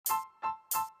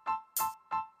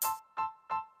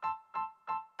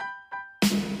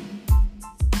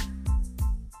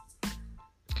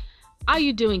How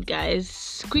you doing,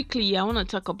 guys? Quickly, I want to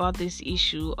talk about this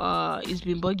issue. It's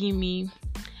been bugging me.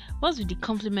 What's with the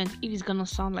compliment if it's gonna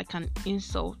sound like an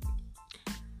insult?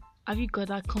 Have you got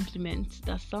that compliment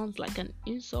that sounds like an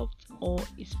insult, or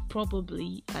is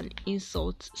probably an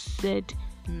insult said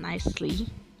nicely?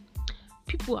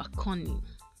 People are cunning,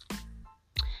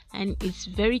 and it's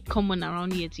very common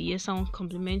around here to hear someone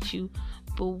compliment you,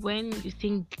 but when you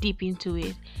think deep into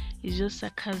it, it's just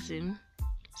sarcasm.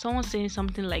 Someone saying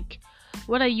something like,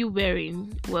 "What are you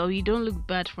wearing? Well, you don't look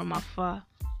bad from afar."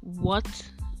 What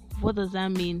does that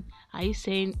mean? Are you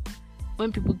saying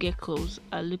when people get close,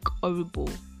 I look horrible,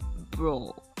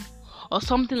 bro? Or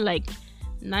something like,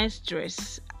 "Nice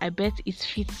dress, I bet it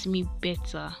fits me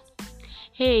better."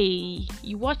 Hey,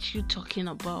 what you talking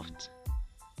about?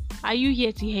 Are you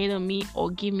here to hate on me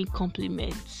or give me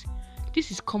compliments?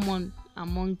 This is common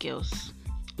among girls.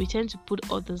 We tend to put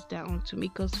others down to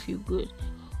make us feel good.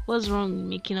 What's wrong with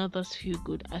making others feel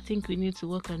good? I think we need to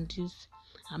work on this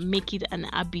and make it an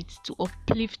habit to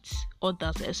uplift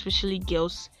others, especially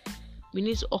girls. We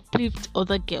need to uplift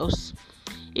other girls,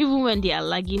 even when they are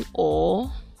lagging,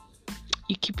 or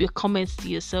you keep your comments to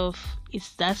yourself.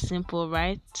 It's that simple,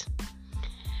 right?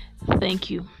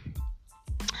 Thank you.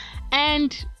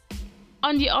 And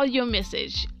on the audio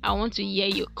message, I want to hear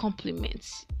your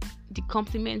compliments. The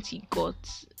compliments you got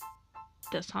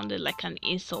that sounded like an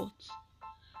insult.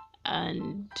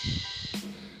 And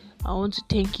I want to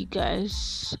thank you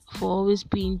guys for always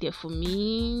being there for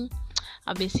me.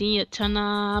 I've been seeing your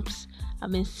turn-ups.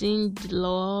 I've been seeing the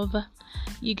love.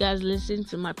 You guys listen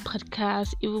to my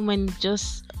podcast even when it's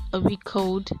just a week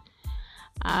old.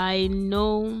 I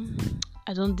know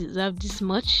I don't deserve this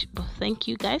much, but thank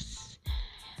you guys.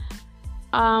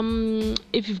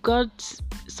 If you've got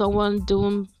someone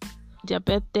doing their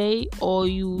birthday, or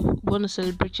you want to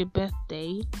celebrate your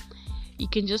birthday, you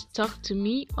can just talk to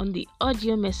me on the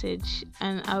audio message,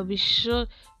 and I'll be sure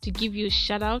to give you a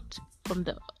shout out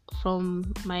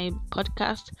from my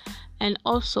podcast. And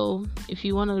also, if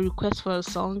you want to request for a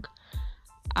song,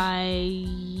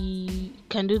 I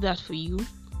can do that for you.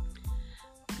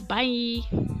 Bye.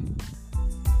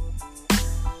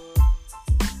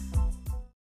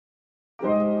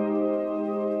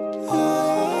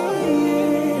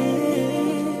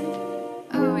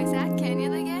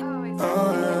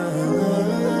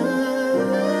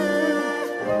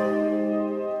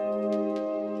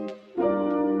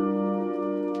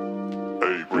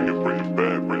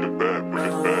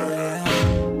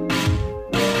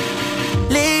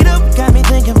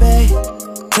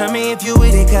 Tell me if you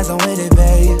with it, cause I'm with it,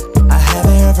 babe. I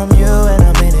haven't heard from you and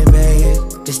I'm in it,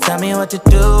 babe. Just tell me what to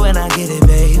do and I get it,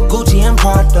 babe. Gucci and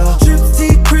Prada, trip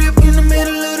to crib in the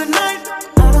middle of the night.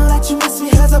 I know that you miss me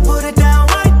cause I put it down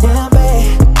right. Damn,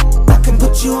 babe, I can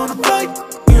put you on a flight.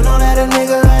 You know that a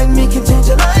nigga like me can change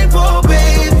your life, oh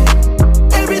baby.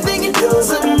 Everything you do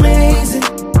is amazing.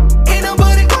 Ain't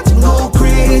nobody got to go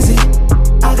crazy.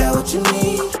 I got what you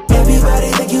need.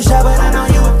 Everybody think you shy, but I know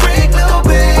you a freak, little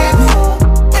baby.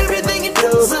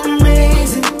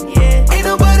 Amazing, yeah. Ain't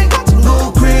nobody got to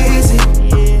go crazy.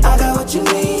 Yeah. I got what you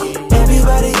need.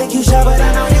 Everybody think you shy, but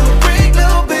I know you a freak,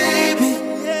 little baby.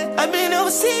 Yeah. I've been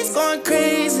overseas going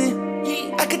crazy.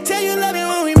 Yeah. I could tell you love it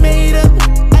when we made up.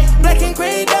 Black and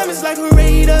gray diamonds like a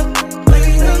radar.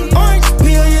 Orange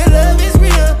peel, your love is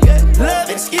real. Yeah. Love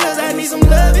and skills, I need some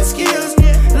love and skills.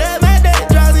 Yeah. Love my dirty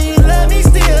draws and you love me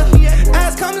still. Yeah.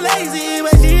 Eyes come lazy,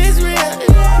 but she is real.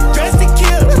 Yeah. Dressed to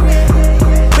kill.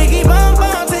 Biggie bomb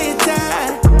bomb till you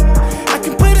tired. I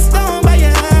can put a stone by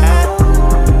your eye.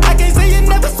 I can't say you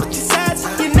never switch your sides.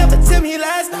 You never tell me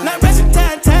lies. Not rushing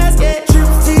ties, yeah. Trip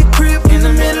to your crib in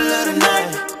the middle of the night.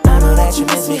 I know that you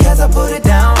miss me cause I put it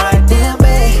down right. Damn,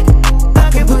 babe, I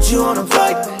can put you on a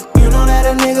flight. You know that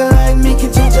a nigga like me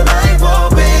can change your life, oh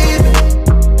baby.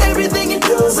 Everything you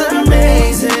do is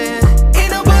amazing.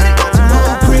 Ain't nobody got to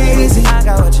go crazy. I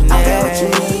got what you need. I got what you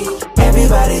need.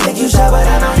 Everybody think you shy, but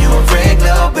I know you a freak,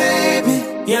 little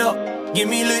baby. Yo, give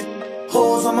me lit.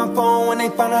 Hoes on my phone when they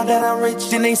find out that I'm rich.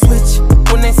 Then they switch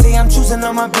when they say I'm choosing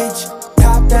on my bitch.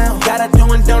 Top down, got her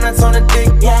doing donuts on the dick,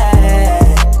 yeah.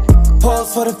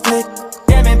 Pause for the flick.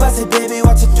 Damn it, bust it, baby,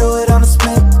 watch her do it on the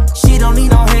split. She don't need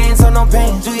no hands or no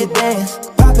pants. Do your dance,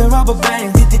 poppin' rubber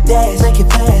bands. Hit the dash, make it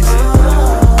fast.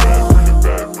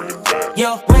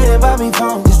 Yo, waiting by me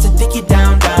phone just to dick it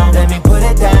down, down. Let me put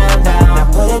it down, down. Now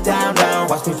put it down, down.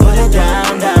 Watch me put it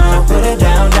down, down. Now put it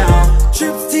down, down.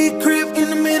 Trips to your crib in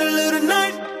the middle of the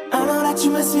night. I know that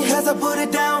you miss me cause I put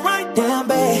it down right. Damn,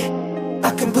 babe,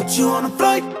 I can put you on a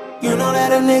flight. You know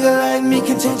that a nigga like me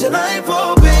can change your life,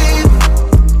 oh baby.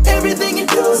 Everything you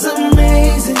do is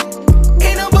amazing.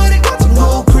 Ain't nobody got to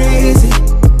go crazy.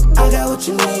 I got what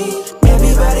you need.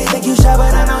 Everybody think you shy,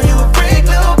 but I know you a freak,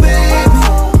 little baby.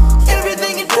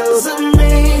 Everything you do is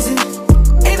amazing.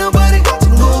 Ain't nobody got to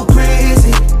go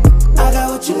crazy. I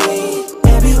got what you need.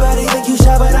 Everybody think you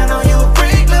shy, but I know you a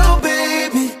freak, little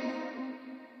baby.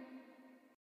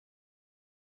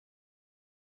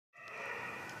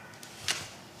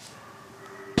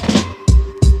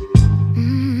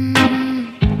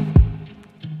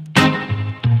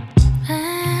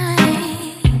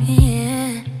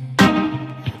 Yeah.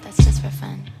 That's just for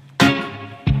fun.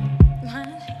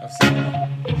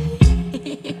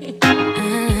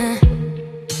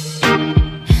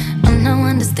 I'm no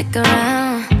one to stick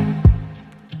around.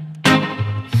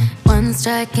 One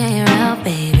strike and you're out,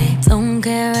 baby. Don't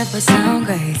care if I sound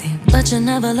crazy, but you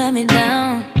never let me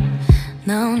down.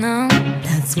 No, no.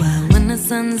 That's why when the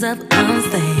sun's up, I'm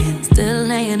staying. Still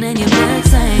laying in your bed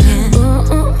singing. Ooh,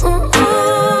 ooh, ooh,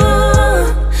 ooh.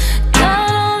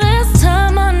 Got all this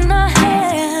time on our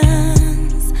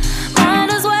hands. Might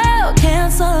as well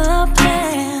cancel our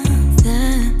plans.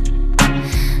 Yeah.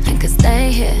 I could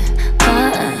stay here for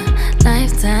a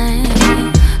lifetime.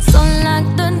 So lock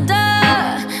the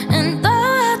door and throw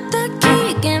out the key.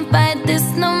 Can't fight this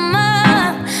no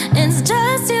more. It's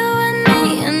just you and me,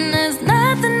 and there's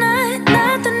nothing I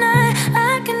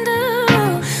can do.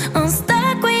 I'm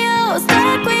stuck with you,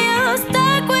 stuck with you,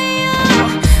 stuck with you.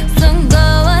 So go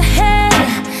ahead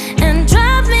and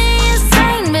drive me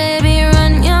insane, baby,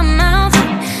 run your mouth.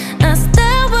 I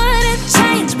still wouldn't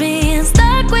change being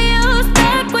stuck with you,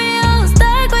 stuck with you,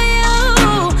 stuck with you.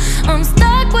 I'm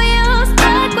stuck with you,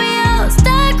 stuck with you,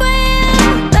 stuck with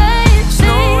you, baby. There's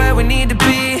nowhere we need to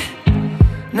be.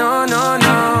 No, no,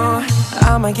 no.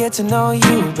 I'ma get to know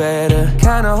you better.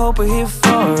 Kinda hope we're here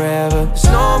forever. There's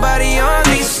nobody on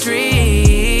these streets.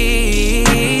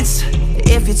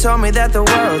 If you told me that the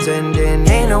world's ending,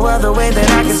 ain't no other way that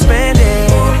I can spend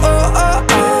it. Oh, oh,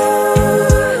 oh,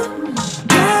 oh.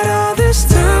 Got all this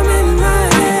time in my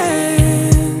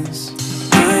hands.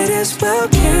 Might as well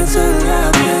cancel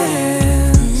our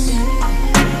plans.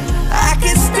 I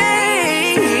could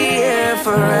stay here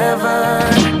forever.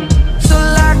 So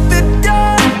lock the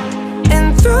door and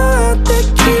throw out the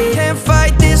key. Can't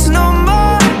fight this no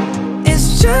more. It's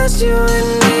just you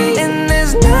and me, and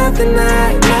there's nothing I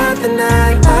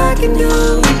can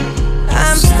do.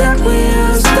 I'm stuck with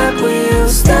you, stuck with you,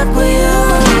 stuck with you.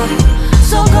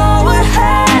 So go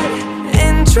ahead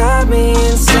and drive me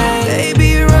insane,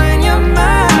 baby, run your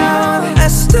mouth. I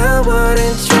still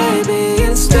wouldn't trade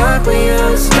being stuck with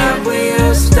you, stuck with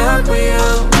you, stuck with you.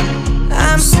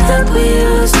 I'm stuck with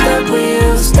you, stuck with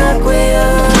you, stuck with you.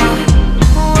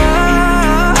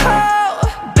 Whoa,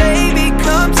 baby,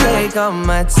 come take all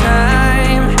my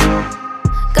time.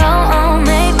 Go on,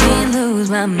 make me lose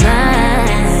my mind.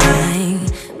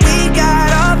 We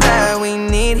got all that we need.